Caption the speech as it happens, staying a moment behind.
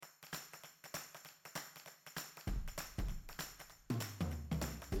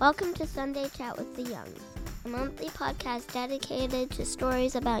Welcome to Sunday Chat with the Youngs, a monthly podcast dedicated to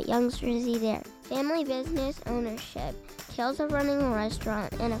stories about youngsters either family business ownership, tales of running a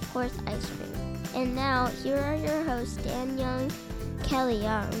restaurant, and of course ice cream. And now, here are your hosts Dan Young, Kelly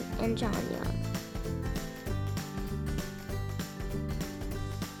Young, and John Young.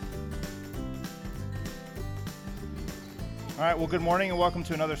 All right, well, good morning and welcome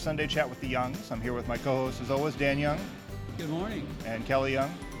to another Sunday Chat with the Youngs. I'm here with my co-host, as always, Dan Young. Good morning. And Kelly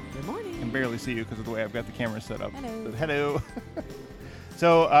Young. Good morning. I can barely see you because of the way I've got the camera set up. Hello. But hello.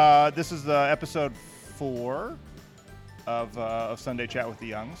 So this is episode 4 of Sunday Chat with the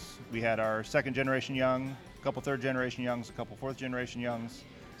Youngs. We had our second generation Young, a couple third generation Youngs, a couple fourth generation Youngs.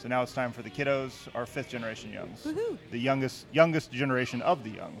 So now it's time for the kiddos, our fifth generation Youngs. Woohoo. The youngest generation of the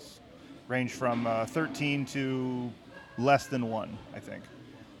Youngs. Range from 13 to less than 1, I think.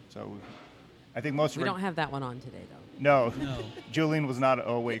 So I think most of We don't have that one on today, though. No. No. Julian was not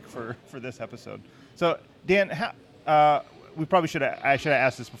awake for this episode. So, Dan, we probably I should have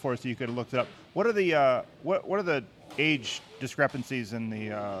asked this before so you could have looked it up. What are the what are the age discrepancies in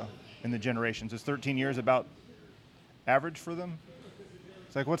the generations? Is 13 years about average for them?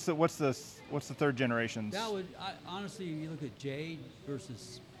 It's like what's the third generations? That would honestly, you look at Jade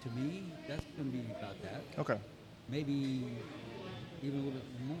versus to me, that's going to be about that. Okay. Maybe even a little bit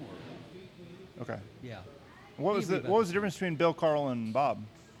more. Okay. Yeah. What was Maybe the about difference between Bill, Carl, and Bob?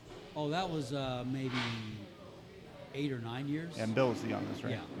 Oh, that was maybe 8 or 9 years. And Bill was the youngest,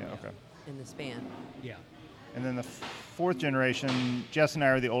 right? Yeah. Okay. In the span. Yeah. And then the fourth generation, Jess and I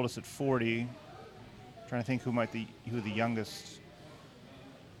are the oldest at 40. Trying to think who the youngest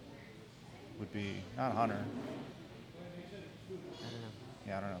would be. Not Hunter. I don't know.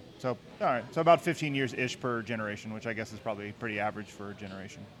 Yeah, I don't know. So, all right. So about 15 years-ish per generation, which I guess is probably pretty average for a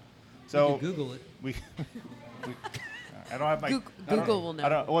generation. So You can Google it. we I don't have my Google will know. I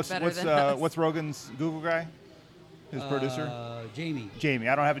don't, what's better what's than us. what's Rogan's Google guy? His producer? Jamie. Jamie.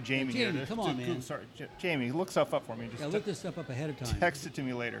 I don't have a Jamie here. Jamie, come on, man. Sorry, Jamie, look stuff up for me. Just Yeah, look this stuff up ahead of time. text it to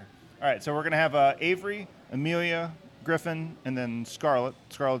me later. All right, so we're going to have Avery, Amelia, Griffin, and then Scarlett.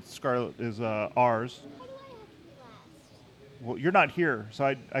 Scarlett is ours. Well, you're not here,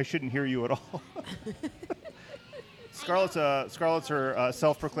 so I shouldn't hear you at all. Scarlett's her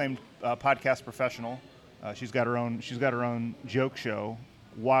self-proclaimed podcast professional. She's got her own joke show,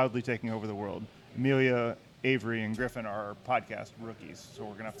 wildly taking over the world. Amelia, Avery, and Griffin are podcast rookies, so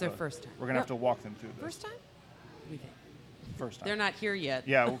we're gonna have It's their first time. We're gonna have to walk them through this. First time? We think. First time. They're not here yet.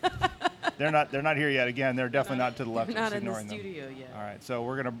 Yeah, they're not here yet. Again, they're definitely not to the left. They're not Just in the ignoring them. studio yet. All right, so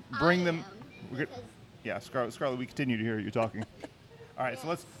we're gonna bring them. Yeah, Scarlett, we continue to hear you talking. All right,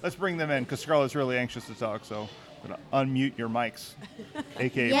 so let's bring them in because Scarlett's really anxious to talk. So I'm gonna unmute your mics,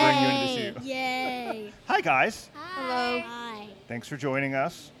 aka bring you into the studio. Yay! Hi guys, Hello. Hi. thanks for joining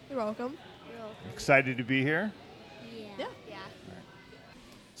us. You're welcome. Excited to be here. Yeah.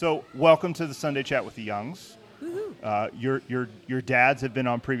 So welcome to the Sunday Chat with the Youngs. Woohoo. Your dads have been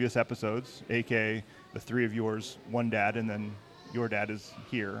on previous episodes, aka the three of yours, one dad, and then your dad is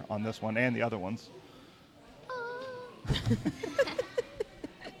here on this one and the other ones.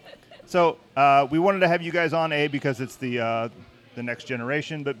 So we wanted to have you guys on, A, because it's the next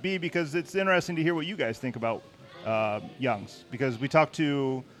generation, but B, because it's interesting to hear what you guys think about Youngs. Because we talked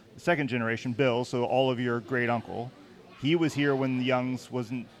to the second generation, Bill, so all of your great uncle. He was here when the Youngs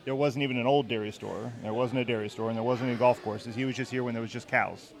there wasn't even an old dairy store. There wasn't a dairy store, and there wasn't any golf courses. He was just here when there was just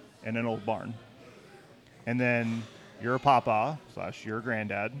cows and an old barn. And then your papa / your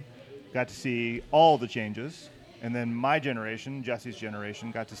granddad got to see all the changes. And then my generation, Jesse's generation,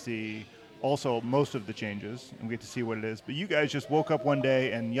 got to see also most of the changes, and we get to see what it is. But you guys just woke up one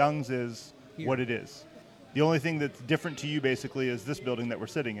day, and Young's is what it is. The only thing that's different to you, basically, is this building that we're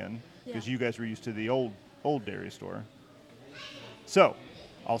sitting in, because you guys were used to the old dairy store. So,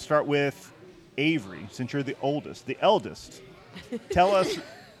 I'll start with Avery, since you're the eldest. Tell us,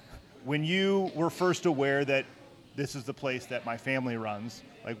 when you were first aware that this is the place that my family runs,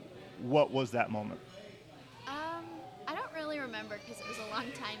 like, what was that moment? I don't really remember because it was a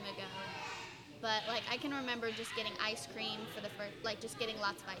long time ago. But I can remember just getting ice cream for the first, just getting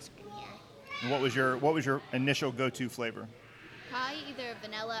lots of ice cream here. And what was your initial go-to flavor? Probably either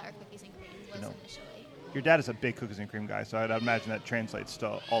vanilla or cookies and cream was initially. Your dad is a big cookies and cream guy, so I'd imagine that translates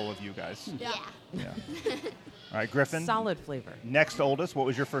to all of you guys. Yeah. Yeah. All right, Griffin. Solid flavor. Next oldest, what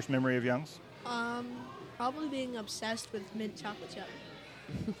was your first memory of Young's? Probably being obsessed with mint chocolate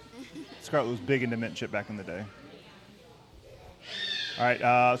chip. Scarlett was big into mint chip back in the day. All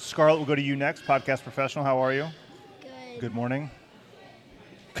right, Scarlett, we'll go to you next. Podcast professional, how are you? Good. Good morning.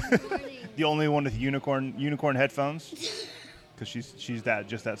 Good morning. The only one with unicorn headphones. because she's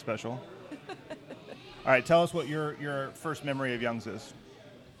just that special. All right, tell us what your first memory of Young's is.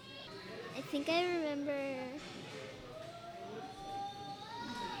 I think I remember.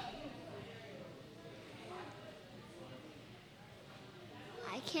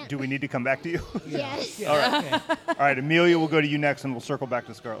 I can't. Do we need to come back to you? Yes. Yeah, All right. okay. All right, Amelia, we'll go to you next, and we'll circle back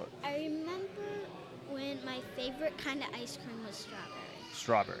to Scarlett. I remember when my favorite kind of ice cream was strawberry.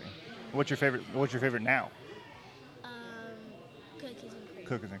 Strawberry. What's your favorite now? Cookies and cream.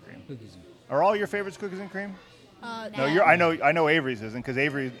 Cookies and cream. Cookies and Are all your favorites cookies and cream? No. No, I know Avery's isn't, because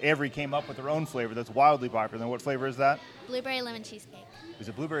Avery came up with her own flavor that's wildly popular. And what flavor is that? Blueberry lemon cheesecake. Is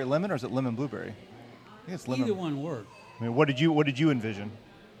it blueberry lemon or is it lemon blueberry? I think it's lemon. Either one worked. I mean, what did you envision?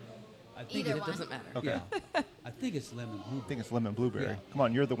 I think Either It one. doesn't matter. Okay. Yeah. I think it's lemon I blueberry. think it's lemon blueberry. Yeah. Come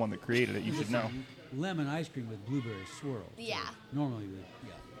on, you're the one that created it. You should know. Lemon ice cream with blueberry swirl. Yeah. Normally,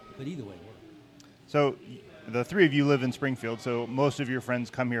 but either way works. So the three of you live in Springfield, so most of your friends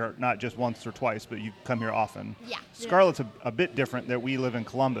come here not just once or twice, but you come here often. Yeah. Scarlett's a bit different that we live in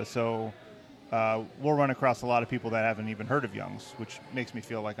Columbus, so we'll run across a lot of people that haven't even heard of Young's, which makes me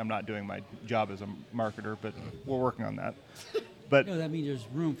feel like I'm not doing my job as a marketer, but we're working on that. But No, that means there's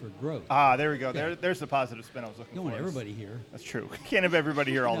room for growth. there we go. There's the positive spin I was looking You for. don't want everybody here. That's true. Can't have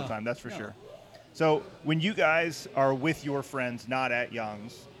everybody here all the No, time, that's for no. sure. So when you guys are with your friends, not at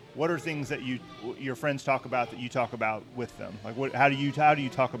Young's, what are things that your friends talk about that you talk about with them? Like, how do you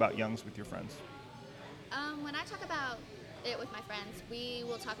talk about Young's with your friends? When I talk about it with my friends, we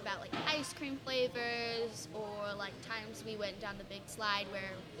will talk about like ice cream flavors or like times we went down the big slide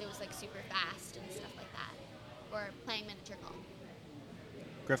where it was like super fast and stuff like that, or playing miniature golf.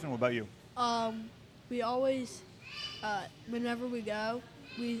 Griffin, what about you? We always, whenever we go,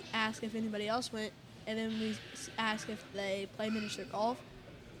 we ask if anybody else went, and then we ask if they play miniature golf,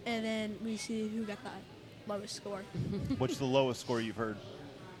 and then we see who got the lowest score. What's the lowest score you've heard?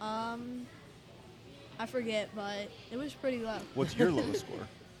 I forget, but it was pretty low. What's your lowest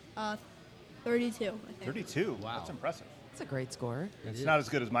score? 32, I think. 32. Wow. That's impressive. It's a great score. It's not as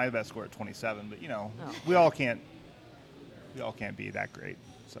good as my best score at 27, but Oh. we all can't be that great.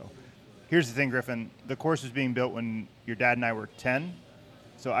 So here's the thing, Griffin. The course was being built when your dad and I were 10.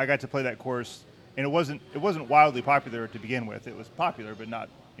 So I got to play that course, and it wasn't wildly popular to begin with. It was popular, but not,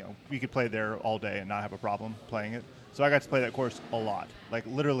 we could play there all day and not have a problem playing it. So I got to play that course a lot. Like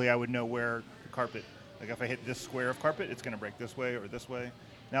literally I would know where the carpet, like if I hit this square of carpet, it's going to break this way or this way.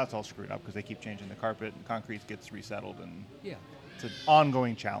 Now it's all screwed up because they keep changing the carpet and concrete gets resettled, and Yeah. it's an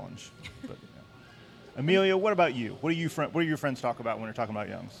ongoing challenge. But, Amelia, what about you? What do your friends talk about when they're talking about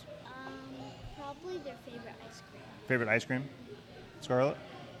Young's? Probably their favorite ice cream. Favorite ice cream? Scarlett?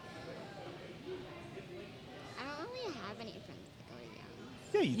 I don't really have any friends that go to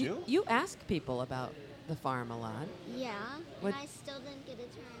Young's. Yeah, you do. You ask people about the farm a lot. Yeah, What- and I still didn't get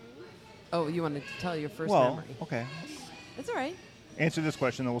a turn. Oh, you want to tell your first Well, memory? okay. That's all right. Answer this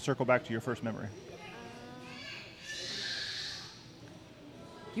question, then we'll circle back to your first memory.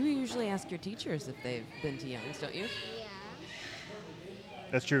 You usually ask your teachers if they've been to Young's, don't you? Yeah.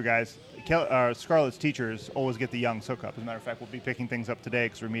 That's true, guys. Scarlett's teachers always get the Young's hookup. As a matter of fact, we'll be picking things up today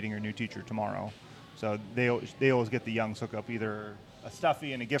because we're meeting our new teacher tomorrow. So they always get the Young's hookup, either a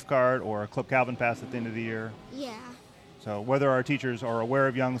stuffy and a gift card or a Club Calvin pass at the end of the year. Yeah. So whether our teachers are aware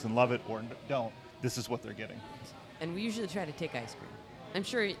of Young's and love it or don't, this is what they're getting. And we usually try to take ice cream. I'm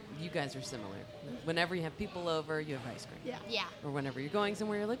sure you guys are similar. Whenever you have people over, you have ice cream. Yeah. Yeah. Or whenever you're going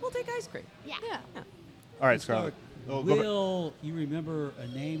somewhere, you're like, we'll take ice cream. Yeah. Yeah. Yeah. All right, Let's Scarlett. start. Oh, go back. Will you remember a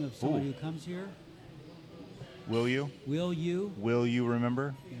name of somebody Ooh. who comes here? Will you? Will you? Will you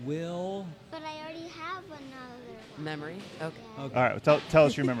remember? Will? But I already have another one. Memory? Okay. Okay. All right, tell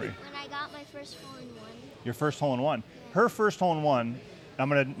us your memory. When I got my first hole-in-one. Your first hole-in-one. Her first hole-in-one, I'm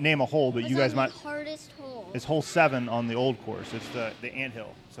going to name a hole, but was you guys on might... the hardest hole. It's hole 7 on the old course. It's the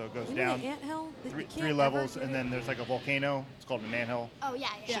anthill. So it goes You know down the anthill? That you three can't three ever levels, get and it? then there's like a volcano. It's called an anthill. Oh yeah.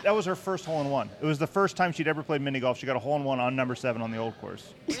 Yeah. That was her first hole-in-one. It was the first time she'd ever played mini golf. She got a hole-in-one on number 7 on the old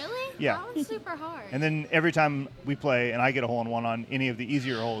course. Really? Yeah. Oh, it's super hard. And then every time we play and I get a hole-in-one on any of the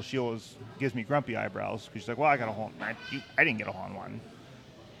easier holes, she always gives me grumpy eyebrows because she's like, well, I got a hole-in-one. I didn't get a hole-in-one.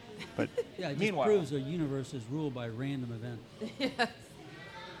 But Yeah, it just meanwhile, proves our universe is ruled by random events.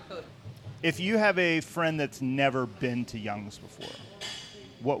 if you have a friend that's never been to Young's before,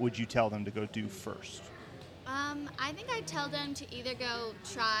 what would you tell them to go do first? I think I'd tell them to either go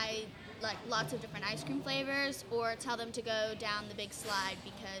try like lots of different ice cream flavors, or tell them to go down the big slide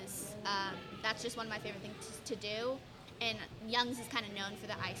because that's just one of my favorite things to do. And Young's is kind of known for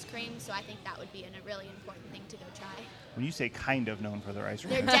the ice cream, so I think that would be a really important thing to go try. When you say kind of known for their ice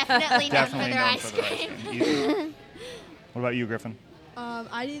cream, They're it's definitely known for definitely their known ice for their ice cream. cream. Easy. What about you, Griffin?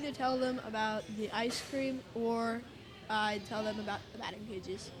 I'd either tell them about the ice cream or I'd tell them about the batting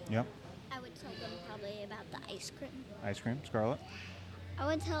cages. Yep. I would tell them probably about the ice cream. Ice cream. Scarlett? I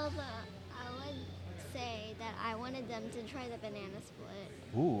would say that I wanted them to try the banana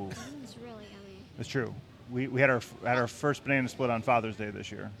split. Ooh, It's really yummy. that's true. We had our first banana split on Father's Day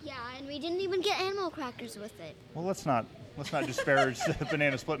this year. Yeah, and we didn't even get animal crackers with it. Well, let's not disparage the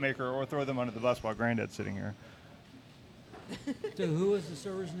banana split maker or throw them under the bus while Granddad's sitting here. So who was the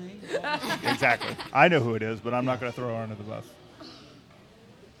server's name? Exactly. I know who it is, but I'm not going to throw her under the bus.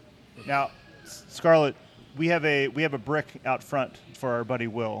 Now, Scarlett, we have a brick out front for our buddy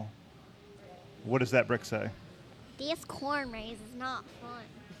Will. What does that brick say? This corn maze is not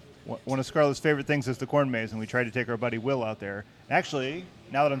fun. One of Scarlett's favorite things is the corn maze, and we tried to take our buddy Will out there. Actually,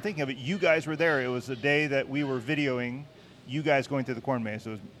 now that I'm thinking of it, you guys were there. It was the day that we were videoing you guys going through the corn maze.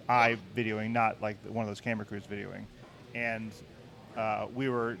 It was I videoing, not like one of those camera crews videoing. And we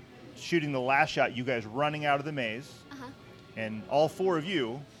were shooting the last shot, you guys running out of the maze. Uh-huh. And all four of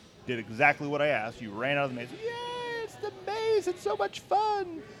you did exactly what I asked. You ran out of the maze. Yeah, it's the maze. It's so much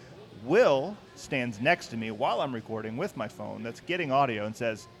fun. Will stands next to me while I'm recording with my phone that's getting audio and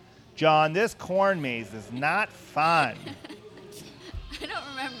says, John, this corn maze is not fun. I don't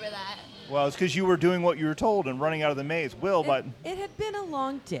remember that. Well, it's because you were doing what you were told and running out of the maze. Will, but It had been a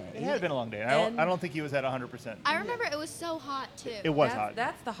long day. it had been a long day. And- I don't think he was at 100%. I remember it was so hot too. It was that's, hot.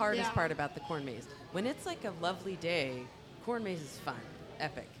 That's the hardest Yeah. part about the corn maze. When it's like a lovely day, corn maze is fun,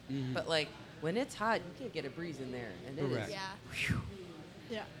 epic. But like when it's hot, you can't get a breeze in there, and it Correct. is Yeah.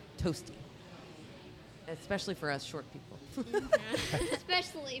 Yeah. toasty. Especially for us short people.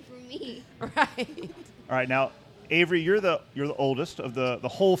 Especially for me. Right. All right, now, Avery, you're the oldest of the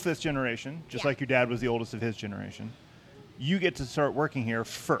whole fifth generation, just Yeah. like your dad was the oldest of his generation. You get to start working here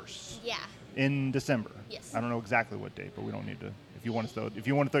first Yeah. in December. Yes. I don't know exactly what date, but we don't need to. If you want to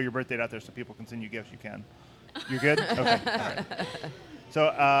throw your birth date out there so people can send you gifts, you can. You're good? Okay. All right. So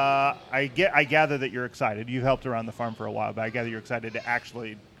I gather that you're excited. You've helped around the farm for a while, but I gather you're excited to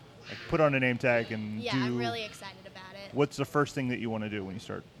actually put on a name tag and Yeah, do. I'm really excited about it. What's the first thing that you want to do when you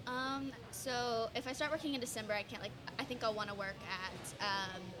start? So if I start working in December, I think I'll want to work at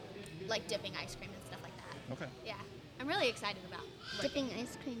like dipping ice cream and stuff like that. Okay. Yeah. I'm really excited about working. Dipping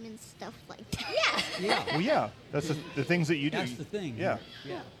ice cream and stuff like that. Yeah. Yeah. Well, yeah, that's the things that you do. That's the thing. Yeah.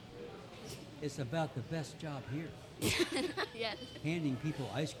 Yeah. It's about the best job here. Yeah. Handing people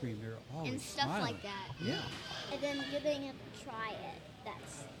ice cream, they're always And stuff smiling. like that. Yeah. And then giving it a try it.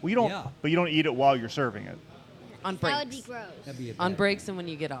 That's Well, you don't, Yeah. but you don't eat it while you're serving it. On that would breaks. be gross. That'd be a On bad breaks and when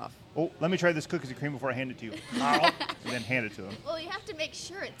you get off. Oh, let me try this cookies and cream before I hand it to you. and then hand it to them. Well, you have to make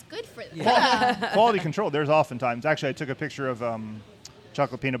sure it's good for them. Quality control. There's oftentimes. Actually, I took a picture of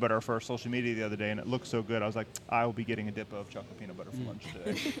chocolate peanut butter for our social media the other day, and it looked so good. I was like, I will be getting a dip of chocolate peanut butter for lunch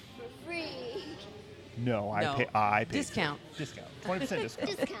today. Free No, I No. pay. I pay. Discount. 20% discount.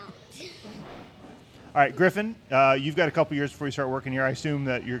 discount. All right, Griffin, you've got a couple years before you start working here. I assume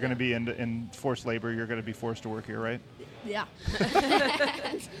that you're going to be in forced labor. You're going to be forced to work here, right? Yeah.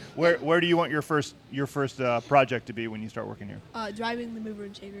 Where do you want your first project to be when you start working here? Driving the mover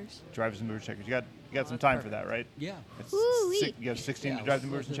and shakers. Drivers and movers and shakers. You got some that's time perfect. for that, right? Yeah. It's Woo-wee. you got 16 Yeah, to drive the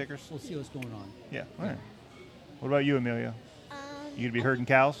we'll- movers and we'll- shakers. We'll see what's going on. Yeah. All right. What about you, Amelia? Um, You gonna be herding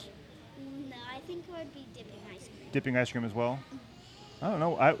cows, no, I think I would be dipping ice cream. dipping ice cream as well? I don't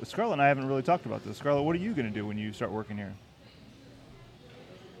know. Scarlett and I haven't really talked about this. Scarlett, what are you gonna do when you start working here?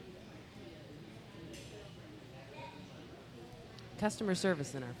 Customer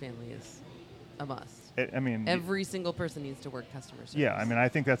service in our family is a must. I mean, Every single person needs to work customer service. yeah. I mean, I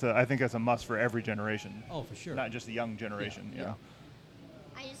think that's a must for every generation, Oh, for sure. not just the young generation. Yeah.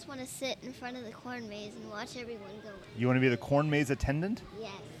 I just want to sit in front of the corn maze and watch everyone go. You want to be the corn maze attendant? Yes.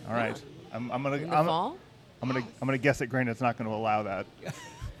 All right. I'm gonna In the I'm, fall? I'm gonna guess that Granddad's not going to allow that.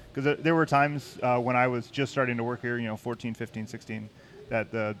 Because there were times when I was just starting to work here, 14, 15, 16, that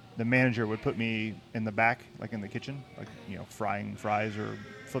the manager would put me in the back, like in the kitchen, like, frying fries or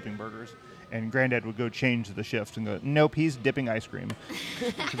flipping burgers. And Granddad would go change the shift and go, nope, he's dipping ice cream.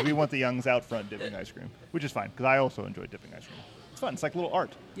 Because we want the youngs out front dipping ice cream, which is fine, because I also enjoy dipping ice cream. It's fun. It's like little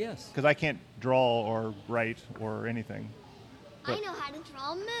art. Yes. Because I can't draw or write or anything. I But- know how to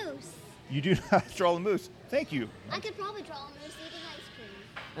draw a moose. You do not draw a moose. Thank you. I could probably draw a moose eating ice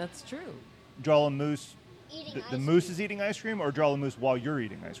cream. That's true. Draw a moose. Eating The ice moose is eating ice cream, or draw a moose while you're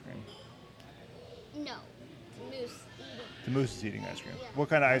eating ice cream? cream. No. The moose eating. The moose is eating ice cream. Yeah. What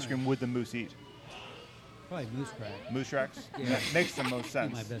kind of ice cream would the moose eat? Probably moose crack. Moose tracks? Yeah. That makes the most Be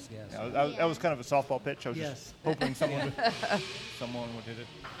sense. my best guess. Yeah, that was kind of a softball pitch. I was Yes. just hoping someone would hit it.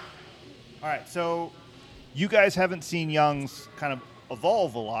 All right, so You guys haven't seen Young's kind of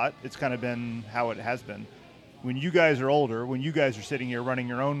evolve a lot. It's kind of been how it has been. When you guys are older, when you guys are sitting here running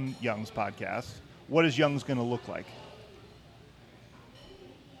your own Young's podcast, what is Young's going to look like?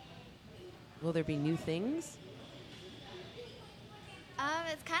 Will there be new things?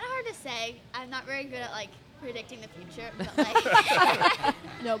 It's kind of hard to say. I'm not very good at like predicting the future, but like.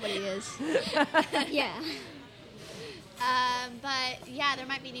 Nobody is. Yeah. But yeah, there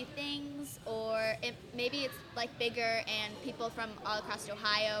might be new things, or maybe it's like bigger, and people from all across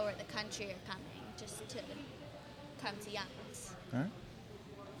Ohio or the country are coming just to come to Young's. All right.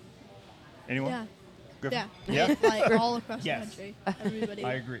 Anyone? Yeah. Griffin? Yeah. Yeah? Like all across Yes. the country. Everybody.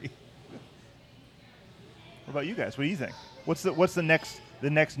 I agree. What about you guys? What do you think? What's the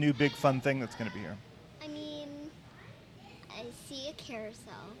next new big fun thing that's going to be here? I mean, I see a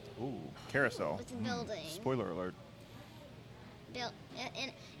carousel. Ooh, carousel. It's a building. Spoiler alert. Built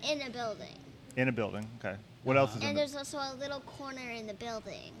in a building. In a building. Okay. What else is in And the? there's also a little corner in the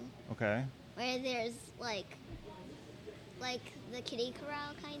building Okay. where there's like the kiddie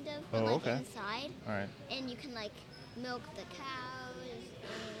corral kind of, Oh, but okay. inside, All right. and you can like milk the cows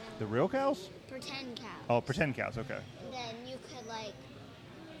The and real cows? pretend cows. Oh, pretend cows. Okay. And then you could like,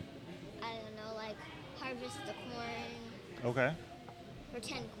 I don't know, like harvest the corn, Okay.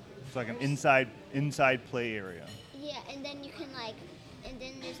 pretend corn. It's like an There's- inside play area. Yeah, and then you can like, and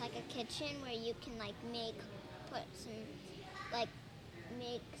then there's like a kitchen where you can like make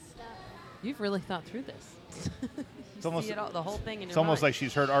stuff. You've really thought through this. It's almost See it all, the whole thing in It's your almost like mind.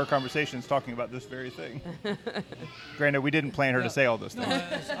 she's heard our conversations talking about this very thing. Granted, we didn't plan her Yeah. to say all those No,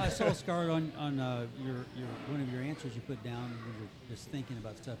 things. I saw Scarlett on your one of your answers you put down when you were just thinking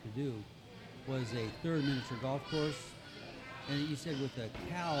about stuff to do was a third miniature golf course, and you said with a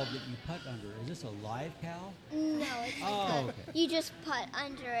cow that you putt under. Is this a live cow? No, it's Oh, like okay. you just put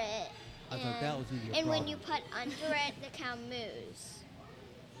under it. I thought that was gonna be a And when problem. you put under it, the cow moves.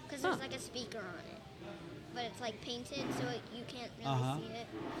 Because there's Huh. like a speaker on it. But it's like painted, so you can't really Uh-huh. see it.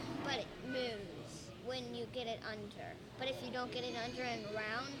 But it moves when you get it under. But if you don't get it under and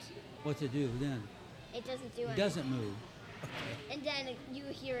around, What's it do then? it doesn't do It anything. doesn't move. And then you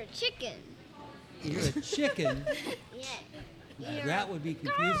hear a chicken. You hear a chicken. Yeah. You Now, hear that a would be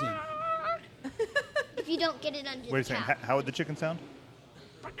confusing. if you don't get it under Wait a the second. cow. How would the chicken sound?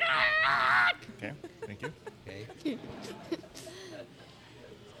 Okay. Thank you. Okay.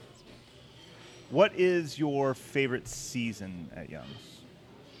 What is your favorite season at Young's?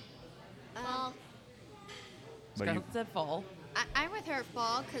 Well, What do you- Scarlett said fall. I'm with her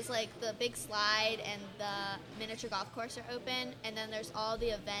fall because like the big slide and the miniature golf course are open, and then there's all the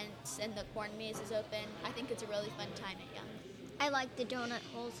events and the corn maze is open. I think it's a really fun time at Young. I like the donut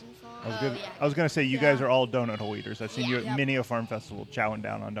holes in fall. yeah. I was gonna say you guys are all donut hole eaters. I've seen you at Yep. Minio Farm Festival chowing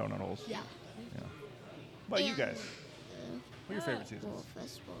down on donut holes. Yeah. Yeah. What about you And, guys? What are your favorite seasons? Wolf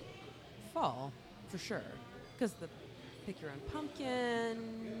Festival. Fall, for sure. Because the pick your own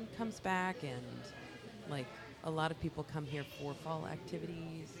pumpkin comes back, and like a lot of people come here for fall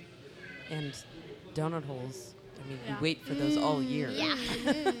activities and donut holes. I mean, Yeah. we wait for those all year. Yeah.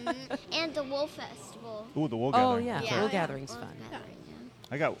 And the Wolf Festival. Ooh, the wool Oh gathering. yeah, Yeah. wool gathering's Wolf fun. gathering,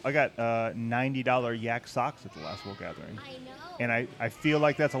 yeah. I got $90 yak socks at the last wool gathering, I know. and I feel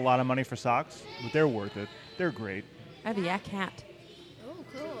like that's a lot of money for socks, but they're worth it. They're great. I have a yak hat. Oh,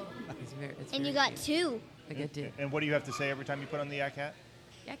 cool. It's And you very got cute. two. Like I did. And what do you have to say every time you put on the yak hat?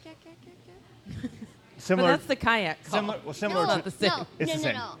 Yak, yak, yak, yak, yak. But Similar. that's the kayak call. Similar no, to. the same. No, It's no, the no,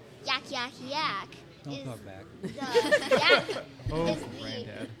 same. no. Yak, yak, yak. Don't is talk back. The yak Oh, is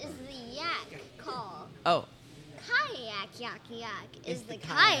granddad. the yak call. Oh, Kayak, yak, yak is Is the the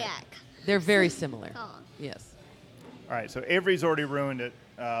kayak they're very similar. call. Yes. All right, so Avery's already ruined it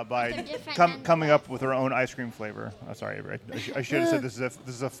by They're different coming up nonetheless. with her own ice cream flavor. Oh, sorry, Avery. I should have said this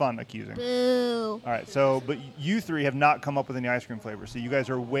is a fun accusing. Boo. All right, so but you three have not come up with any ice cream flavor, so you guys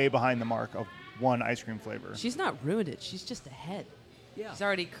are way behind the mark of one ice cream flavor. She's not ruined it. She's just ahead. Yeah. She's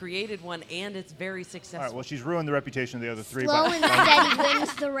already created one, and it's very successful. All right, well, she's ruined the reputation of the other three Slow and steady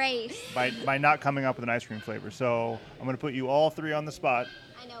wins the race. by not coming up with an ice cream flavor. So I'm going to put you all three on the spot.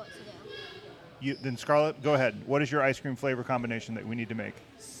 I know what to do. Then Scarlett, go ahead. What is your ice cream flavor combination that we need to make?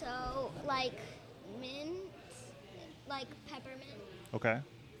 So, like mint, like peppermint, Okay.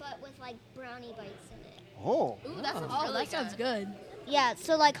 but with like brownie bites in it. Oh. Ooh, that sounds Oh, really that sounds good. Yeah,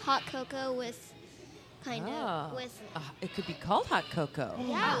 so like hot cocoa with kind Oh. of with. It could be called hot cocoa.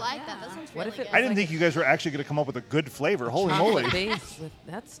 I like that. That sounds What really if it- good. I didn't think you guys were actually going to come up with a good flavor. Holy Chocolate moly. base with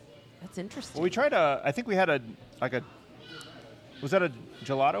that's interesting. Well, we tried I think we had was that a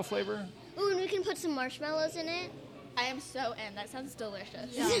gelato flavor? Ooh, and we can put some marshmallows in it. I am so in. That sounds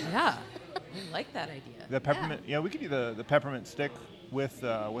delicious. yeah. I like that idea. The peppermint. Yeah, we could do the peppermint stick with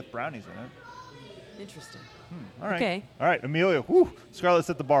brownies in it. Interesting. All right. Okay. All right, Amelia. Whew, Scarlett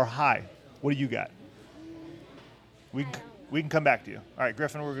set the bar high. What do you got? We can come back to you. All right,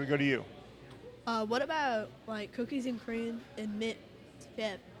 Griffin. We're gonna go to you. What about like cookies and cream and mint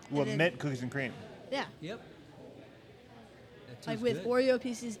dip? Well, And then- mint cookies and cream. Yeah, Yep. That like sounds with good. Oreo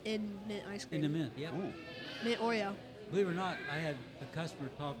pieces in mint ice In cream. the mint, yep. Ooh. Mint Oreo. Believe it or not, I had a customer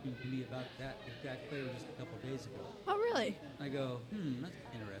talking to me about that exact flavor just a couple of days ago. Oh, really? I go, that's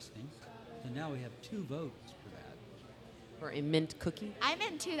interesting. So now we have 2 votes for that. For a mint cookie. I'm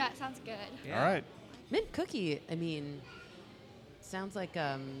into that. Sounds good. All right. Mint cookie, I mean, sounds like,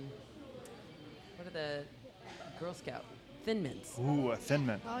 what are the Girl Scout? Thin mints. Ooh, a thin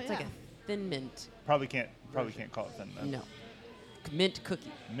mint. Oh, It's yeah. like a thin mint. Probably can't call it thin mint. No. Mint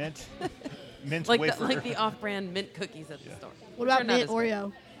cookie. Mint. Mint Like wafer. like the off-brand mint cookies at the store. What Which about are not mint as good.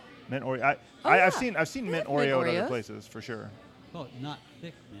 Oreo? Mint Oreo. Oh, I've yeah. seen I mint like mint Oreo at other Oreos. places for sure. Oh, not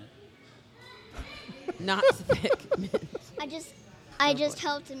thick mint. Not thick mint. I just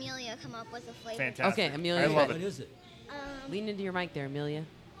helped Amelia come up with a flavor. Fantastic. Okay, Amelia, I love What it. is it? Lean into your mic there, Amelia.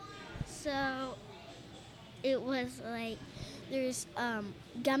 So it was like there's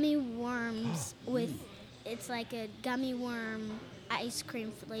gummy worms with it's like a gummy worm ice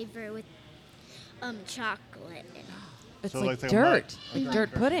cream flavor with chocolate in it. It's So like like a mud- dirt, like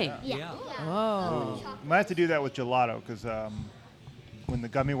dirt pudding. Yeah. Oh. Might have to do that with gelato because when the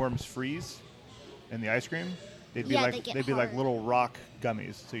gummy worms freeze in the ice cream, they'd be Yeah, like they get they'd be like hard. little rock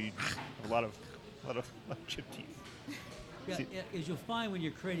gummies. So you a lot of chip teeth. Yeah, See- as you'll find when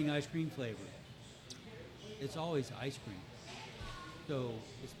you're creating ice cream flavor, it's always ice cream. So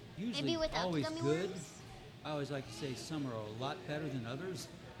it's usually Maybe without the always gummy good. worms? I always like to say some are a lot better than others,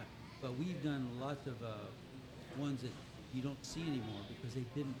 but we've done lots of ones that you don't see anymore because they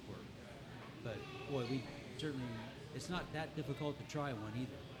didn't work. But boy, we certainly, it's not that difficult to try one either.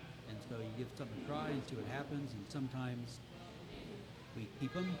 And so you give something a try and see what happens, and sometimes we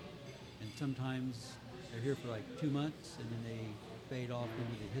keep them, and sometimes they're here for like 2 months, and then they fade off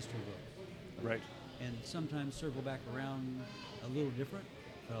into the history book. Right. And sometimes circle back around a little different,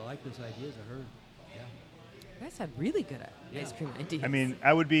 but I like those ideas I heard. Yeah. You guys had really good ice Yeah. cream ideas. I mean,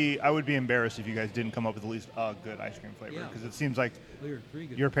 I would be embarrassed if you guys didn't come up with at least a good ice cream flavor Yeah. because it seems like We were 3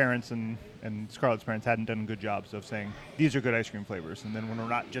 good. your parents and Scarlett's parents hadn't done good jobs of saying these are good ice cream flavors, and then when we're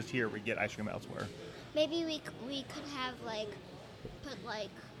not just here, we get ice cream elsewhere. Maybe we could have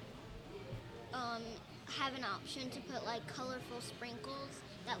have an option to put like colorful sprinkles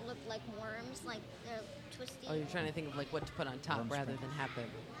that look like worms, like they're twisty. Oh, you're trying to think of like what to put on top rather than have the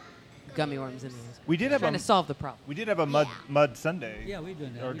gummy worms in these. We did have Trying a to solve the problem. we did have a Yeah. mud sundae. Yeah, we've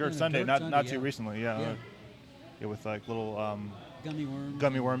done that. Or We've dirt done a sundae, dirt not sundae, too yeah. recently. Yeah. Yeah, with like little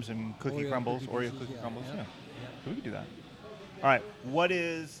Gummy worms. and cookie Oreo crumbles, cookie Oreo pieces, cookie yeah, crumbles. yeah, Yeah. yeah. So we could do that. All right. What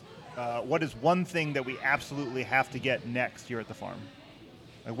is one thing that we absolutely have to get next here at the farm?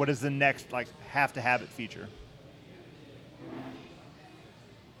 Like, what is the next have to have it feature?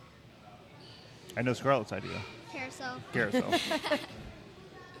 I know Scarlett's idea. Carousel. Carousel.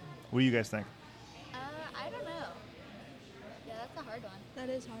 What do you guys think? I don't know. Yeah, that's a hard one. That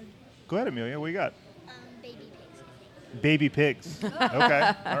is hard. Go ahead, Amelia. What you got? Baby pigs, I think. Baby pigs.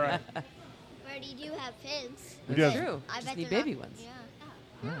 Okay. All right. We already do have pigs. We do That's have- true. I Just bet the they're baby not- ones.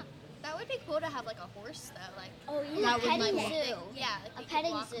 Yeah. That would be cool to have like a horse though, like Oh, yeah, yeah, would petting be zoo. yeah, like A we could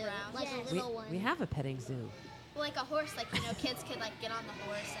petting walk zoo, around. like Yeah. a little one. We have a petting zoo. Well, like a horse, like kids could like get on the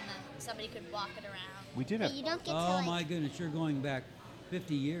horse and then somebody could walk it around. We did But have you don't get to Oh like. my goodness, you're going back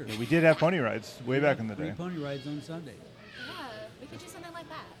 50 years. we did have pony rides way back in the Free day. pony rides on Sunday. Yeah, we could do something like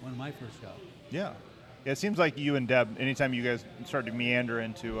that. One of my first jobs. Yeah. Yeah, it seems like you and Deb, anytime you guys start to meander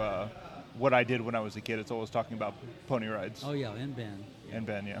into what I did when I was a kid, it's always talking about pony rides. Oh yeah, and Ben. And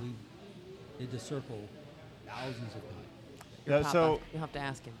Ben, yeah. We did the circle thousands of times. Yeah, Papa, so you'll have to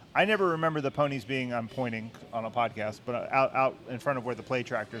ask him. I never remember the ponies being, I'm pointing on a podcast, but out in front of where the play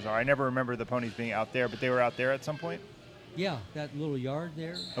tractors are. I never remember the ponies being out there, but they were out there at some point? Yeah, that little yard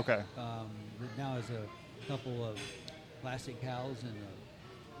there. Okay. That now is a couple of plastic cows and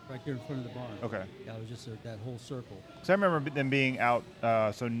right there in front of the barn. Okay. Yeah, it was just that whole circle. So I remember them being out,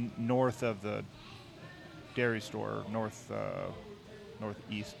 north of the dairy store,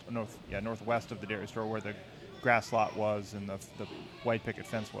 northwest of the dairy store where the grass lot was and the white picket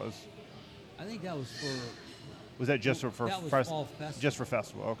fence was. I think that was for Was that just for That was fall festival. just for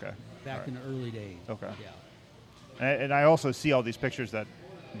festival? Okay. back All right. in the early days. Okay. Yeah. And I also see all these pictures that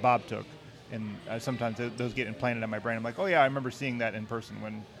Bob took, and sometimes those get implanted in my brain. I'm like, oh yeah, I remember seeing that in person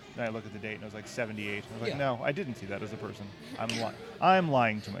when And I look at the date and it was like 78. I was like, Yeah. no, I didn't see that as a person. I'm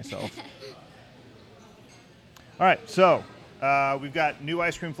lying to myself. All right, so we've got new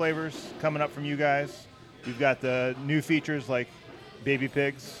ice cream flavors coming up from you guys. We've got the new features like baby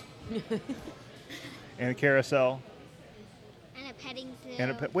pigs and a carousel. And a petting zoo.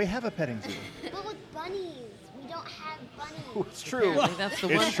 And we have a petting zoo. But with bunnies. We don't have bunnies. It's true. Apparently that's the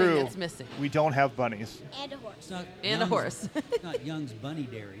It's one true. thing that's missing. We don't have bunnies. And a horse. It's not And a Young's- horse. It's not Young's Bunny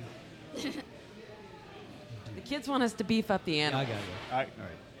Dairy. The kids want us to beef up the Yeah, I animal. got it. All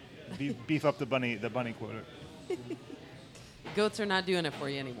right. Beef up the bunny quota. Goats are not doing it for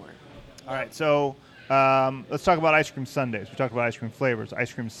you anymore. All right, so let's talk about ice cream sundaes. We talked about ice cream flavors,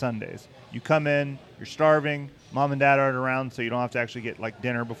 ice cream sundaes. You come in, you're starving, mom and dad aren't around, so you don't have to actually get like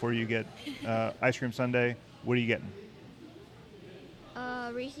dinner before you get ice cream sundae. What are you getting?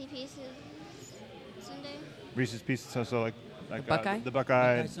 Reese's Pieces Sunday. Reese's Pieces, so like Buckeye? the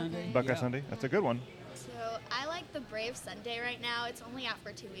Buckeye Buckeye Sundae? Sundae. That's a good one. So I like the Brave Sunday right now. It's only out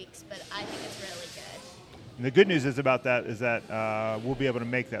for 2 weeks, but I think it's really good. And the good news is about that is that we'll be able to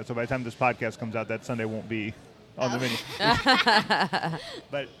make that. So by the time this podcast comes out, that Sunday won't be on the menu.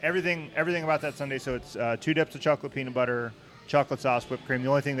 But everything about that Sunday, so it's 2 dips of chocolate peanut butter, chocolate sauce, whipped cream. The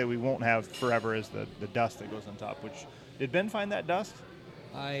only thing that we won't have forever is the dust that goes on top. Which did Ben find that dust?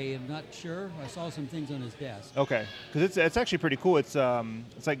 I am not sure. I saw some things on his desk. Okay, because it's actually pretty cool. It's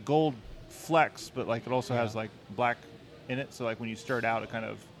like gold flecks, but like it also has Yeah. like black in it. So like when you stir it out, it kind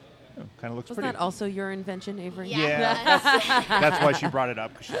of looks Was pretty. that also your invention, Avery? Yeah. That's why she brought it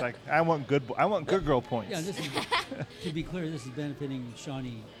up. 'Cause she's like, I want good girl points. Yeah, this is, to be clear, this is benefiting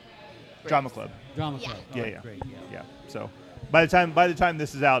Shawnee Drama Club. Drama Yeah. Club. Yeah, Oh, yeah, Great, yeah. yeah. So by the time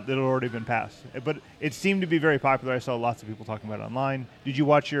this is out, it'll already been passed. But it seemed to be very popular. I saw lots of people talking about it online. Did you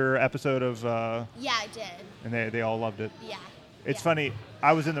watch your episode of? Yeah, I did. And they all loved it. Yeah. It's Yeah. funny.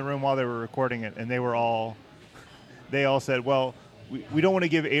 I was in the room while they were recording it, and they all said, "Well, we don't want to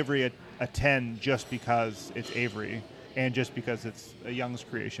give Avery a 10 just because it's Avery, and just because it's a Young's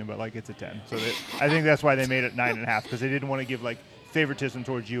creation, but like it's a 10." So I think that's why they made it 9.5, because they didn't want to give like favoritism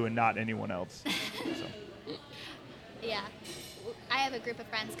towards you and not anyone else. So. Yeah. I have a group of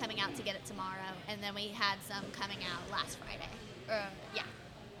friends coming out to get it tomorrow, and then we had some coming out last Friday. Yeah.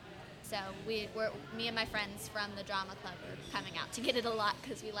 So me and my friends from the Drama Club are coming out to get it a lot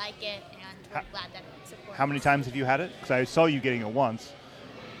because we like it, and we're glad that it supports. How many times have you had it? Because I saw you getting it once.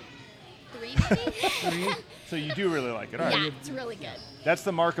 3 maybe? So you do really like it. All right. Yeah, it's really good. That's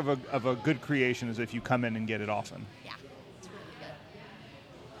the mark of a good creation, is if you come in and get it often. Yeah, it's really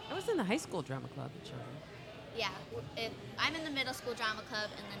good. I was in the high school drama club at Children. Yeah, I'm in the middle school drama club,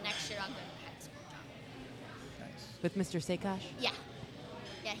 and then next year I'll go to the high school drama. Nice. With Mr. Seikosh? Yeah.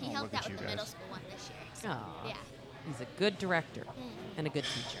 Yeah, he Oh, helped look out at with the you middle guys. school one this year. So, Aw. yeah. He's a good director and a good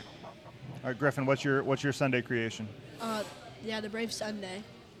teacher. All right, Griffin, what's your Sunday creation? Yeah, the Brave Sunday.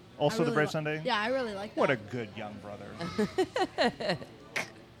 Also I the really Brave li- Sunday? Yeah, I really like that. What a good young brother.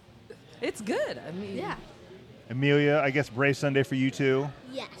 It's good. I mean, Yeah. Amelia, I guess Brave Sunday for you too.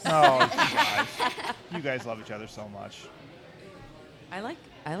 Yes. Oh, you guys love each other so much. I like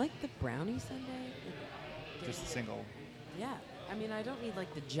the brownie sundae. Just a single. Yeah. I mean, I don't need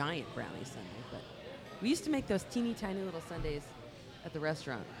like the giant brownie sundae, but we used to make those teeny tiny little sundaes at the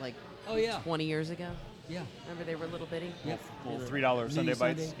restaurant like Oh, yeah. 20 years ago. Yeah. Remember they were little bitty? Yeah. Little They're $3 mini Sunday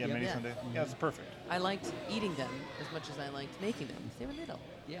bites. sundae. Yeah, Yep. mini Yeah. Sunday. Yeah, it's perfect. I liked eating them as much as I liked making them. They were little.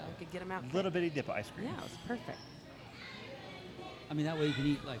 Yeah. I could get them out. quick. Little bitty dip of ice cream. Yeah, it was perfect. I mean, that way you can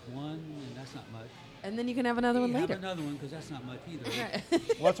eat like one, and that's not much. And then you can have another one You have later. another one, because that's not much either. Right.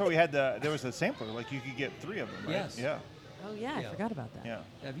 Well, that's why we had there was a sampler. Like you could get 3 of them, right? Yes. Yeah. Oh yeah, I Yeah. forgot about that. Yeah.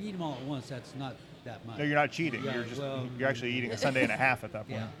 If you eat them all at once, that's not that much. No, you're not cheating. Yeah, You're just well, you're actually eating a Sunday and a half at that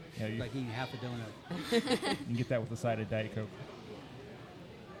point. Yeah. you, Like eating half a donut. you can get that with a side of Diet Coke.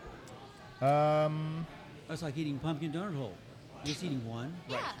 That's like eating pumpkin donut hole. You're just eating one.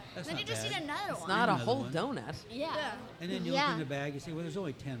 Yeah. That's Then not you just bad. eat another It's one. not a Another whole one. donut. Yeah. And then you Yeah. look in the bag, you say, well, there's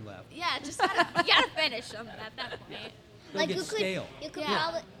only 10 left. Yeah, just you gotta finish them at that point. They'll get stale. You could Yeah.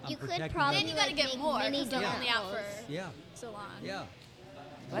 probably I'm you could protecting probably Then you gotta like, get make more mini because they're donut only out holes. for Yeah. so long. Yeah.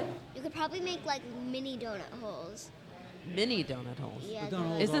 What? You could probably make like mini donut holes. Mini donut holes. Yeah. The donut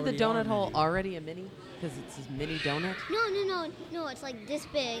holes Isn't the already are donut hole mini. already a mini? Because it says mini donut. No. It's like this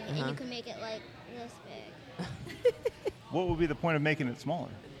big, and Uh-huh. you can make it like this big, What would be the point of making it smaller?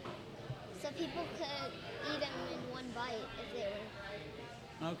 so people could eat them in one bite if they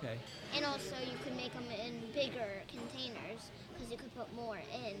were. Okay. And also, you could make them in bigger containers because you could put more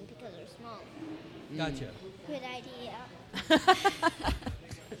in because they're smaller. Gotcha. Good idea.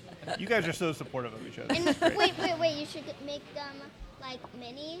 You guys are so supportive of each other. And It's great. wait! You should make them like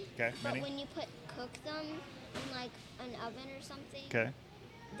mini. Okay, But mini. when you cook them in like an oven or something, Okay.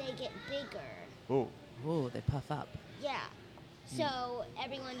 they get bigger. Ooh. Ooh, they puff up. Yeah. So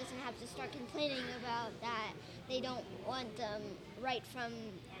everyone doesn't have to start complaining about that. They don't want them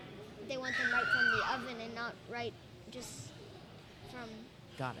they want them right from the oven and not right just from,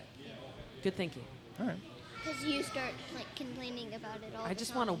 Got it. Good thinking. All right. because you start like complaining about it all I the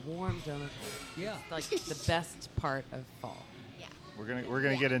just time. want a warm donut. Yeah. Like the best part of fall. Yeah. We're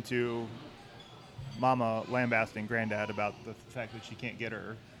gonna get into Mama lambasting Granddad about the fact that she can't get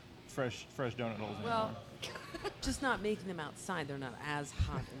her fresh donut holes anymore. Well, just not making them outside. They're not as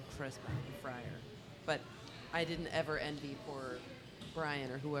hot and crisp out of the fryer. But I didn't ever envy poor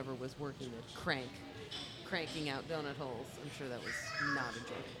Brian or whoever was working it, cranking out donut holes. I'm sure that was not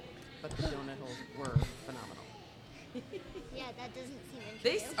enjoyable. But the donut holes were phenomenal. Yeah, that doesn't seem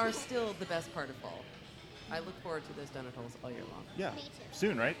They interesting. are still the best part of fall. I look forward to those donut holes all year long. Yeah. Me too.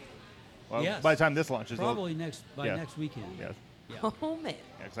 Soon, right? Well, Yes. by the time this launches, it'll- Probably by yeah. next weekend. Yeah. Yeah. Oh man,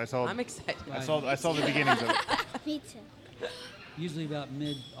 Yeah, 'cause I saw I'm excited. I saw the beginnings of it. Me too. Usually about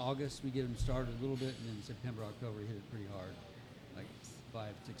mid-August we get them started a little bit, and then September, October we hit it pretty hard, like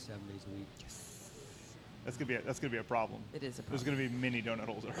 5, 6, 7 days a week. That's gonna be a problem. It is a There's problem. gonna be many donut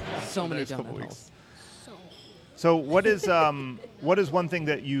holes around. So in the many next couple donut weeks. holes. So what is one thing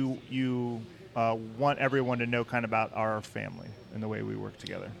that you want everyone to know kind of about our family and the way we work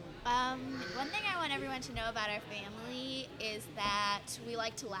together? One thing I want everyone to know about our family is that we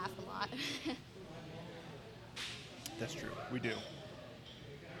like to laugh a lot. That's true. We do.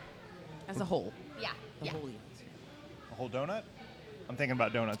 As a whole, Yeah. the Yeah. whole unit. A whole donut? I'm thinking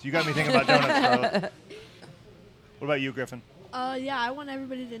about donuts. You got me thinking about donuts, Scarlett. What about you, Griffin? Yeah, I want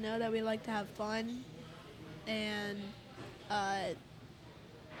everybody to know that we like to have fun, and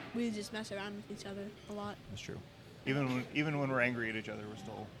we just mess around with each other a lot. That's true. Even when we're angry at each other, we're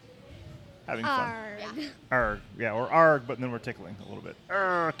still having fun. Arg. Arg. Yeah, or arg, but then we're tickling a little bit.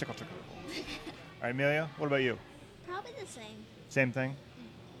 Arg, tickle, tickle. All right, Amelia, what about you? Probably the same. Same thing?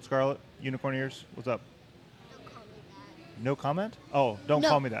 Scarlett, unicorn ears, what's up? Don't call me that. No comment? Oh, don't No,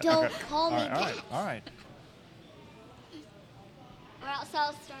 call me that. don't Okay. call me all right, that. All right. Or else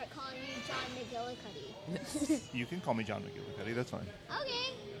I'll start calling you John McGillicuddy. You can call me John McGillicuddy. That's fine.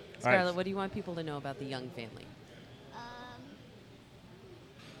 Okay. Scarlett, right. what do you want people to know about the Young family?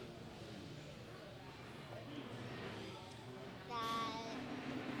 That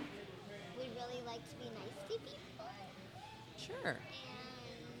we really like to be nice to people. Sure.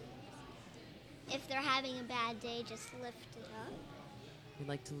 And if they're having a bad day, just lift it up. We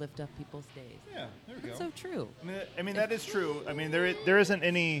like to lift up people's days. Yeah, there we That's so true. I mean that is true. I mean there isn't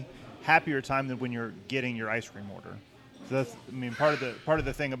any happier time than when you're getting your ice cream order. So that's part of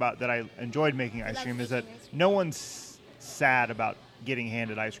the thing about that I enjoyed making ice love cream is that making ice cream. no one's sad about getting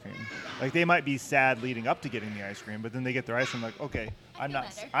handed ice cream. Like they might be sad leading up to getting the ice cream, but then they get their ice cream like, okay, I'm feel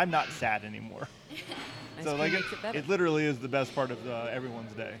not better. I'm not sad anymore. Ice So cream like makes it better. it literally is the best part of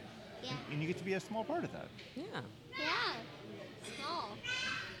everyone's day, Yeah. and you get to be a small part of that. Yeah. Yeah. Small.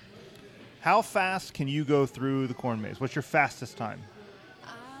 How fast can you go through the corn maze? What's your fastest time?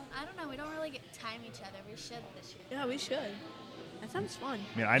 I don't know. We don't really get to time each other. We should this year. Yeah, we should. That sounds fun.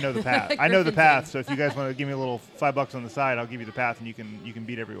 I mean, I know the path. I know the Griffin's path. in. So if you guys want to give me a little $5 on the side, I'll give you the path, and you can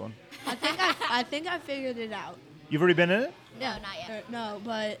beat everyone. I think I figured it out. You've already been in it? No, not yet. No,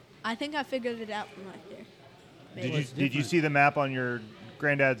 but I think I figured it out from last year. Did Well, it's you different. see the map on your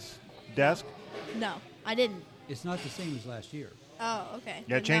granddad's desk? No, I didn't. It's not the same as last year. Oh, okay.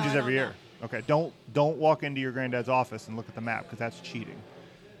 Yeah, it Then changes no, I every don't year. Okay, don't walk into your granddad's office and look at the map because that's cheating.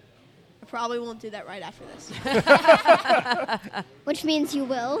 I probably won't do that right after this. Which means you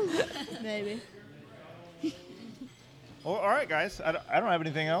will. Maybe. Well, all right, guys. I don't have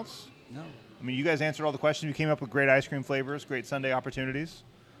anything else. No. I mean, you guys answered all the questions. You came up with great ice cream flavors, great Sunday opportunities.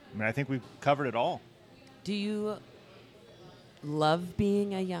 I mean, I think we've covered it all. Do you love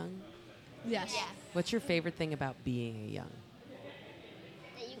being a young? Yes. Yeah. What's your favorite thing about being a young?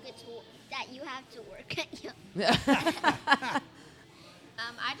 That you have to work at you.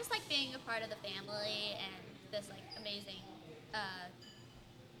 I just like being a part of the family and this like amazing.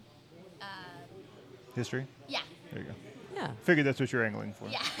 History. Yeah. There you go. Yeah. Figured that's what you're angling for.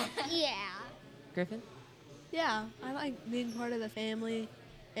 Yeah. Yeah. Griffin? Yeah, I like being part of the family,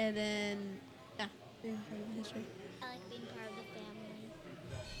 and then being part of the history. I like being part of the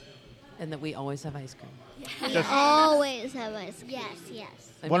family. And that we always have ice cream. We always have ice cream. Yes,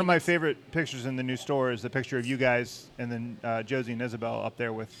 yes. I One mean, of my it's- favorite pictures in the new store is the picture of you guys and then Josie and Isabel up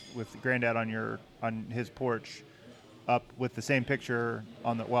there with Granddad on his porch, up with the same picture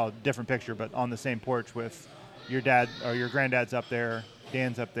different picture, but on the same porch with your dad or your granddad's up there,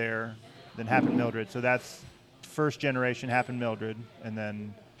 Dan's up there, then Hap and Mildred. So that's first generation Hap and Mildred, and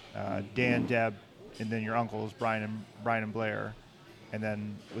then Dan, Deb, and then your uncles Brian and Blair, and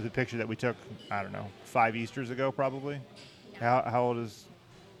then with a picture that we took, I don't know, 5 Easters ago probably. How old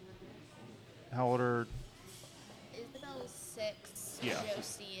are? Isabel's 6. Yeah.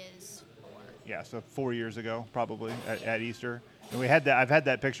 Josie is 4. Yeah, so 4 years ago probably at Easter. And we had that. I've had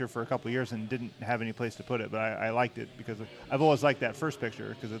that picture for a couple of years and didn't have any place to put it, but I liked it because I've always liked that first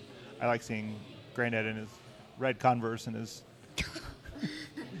picture because I like seeing Granddad in his red Converse and his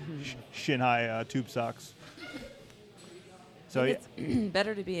shin-high tube socks. So It's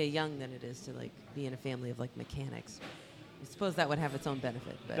better to be a young than it is to like be in a family of like mechanics. I suppose that would have its own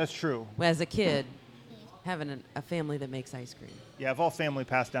benefit, but that's true. as a kid, having a family that makes ice cream. Yeah, of all family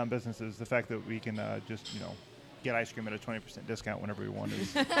passed down businesses, the fact that we can just get ice cream at a 20% discount whenever we want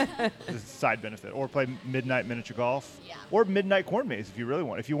is a side benefit. Or play midnight miniature golf. Yeah. Or midnight corn maze if you really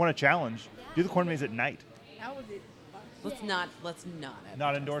want. If you want a challenge, do the corn maze at night. That would be fun. Let's not.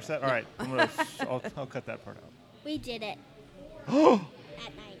 Not endorse that? All right. I'll cut that part out. We did it. At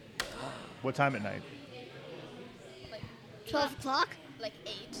night. What time at night? Like 12 o'clock? Like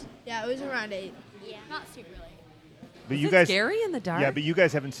 8. Yeah, it was around 8. Yeah. Not super late. But Is you it guys scary in the dark? Yeah, but you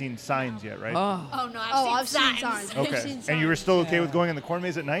guys haven't seen signs yet, right? Oh no, I've seen signs. Okay. I've seen And you were signs. still okay with going in the corn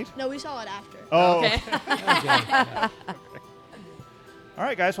maze at night? No, we saw it after. Oh. Okay. All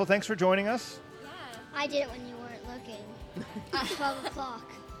right, guys. Well, thanks for joining us. I did it when you weren't looking. At 12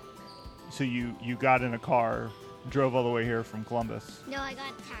 o'clock. So you got in a car, drove all the way here from Columbus. No, I got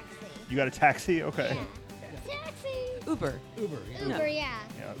a taxi. You got a taxi? Okay. Yeah. Taxi! Uber. Uber. Yeah. Uber, yeah.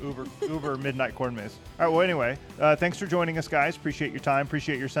 Yeah, Uber midnight corn maze. All right, well, anyway, thanks for joining us, guys. Appreciate your time.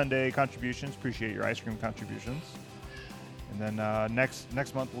 Appreciate your Sunday contributions. Appreciate your ice cream contributions. And then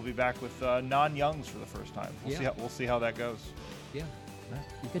next month we'll be back with non-youngs for the first time. We'll see how that goes. Yeah.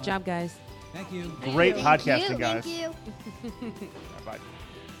 Good job, guys. Thank you. Great Thank podcasting, you, guys. Thank you. Bye.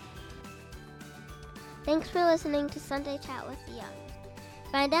 Thanks for listening to Sunday Chat with the Youngs.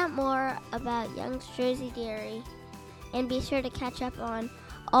 Find out more about Young's Jersey Dairy and be sure to catch up on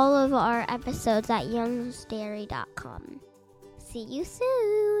all of our episodes at youngsdairy.com. See you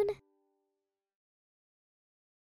soon!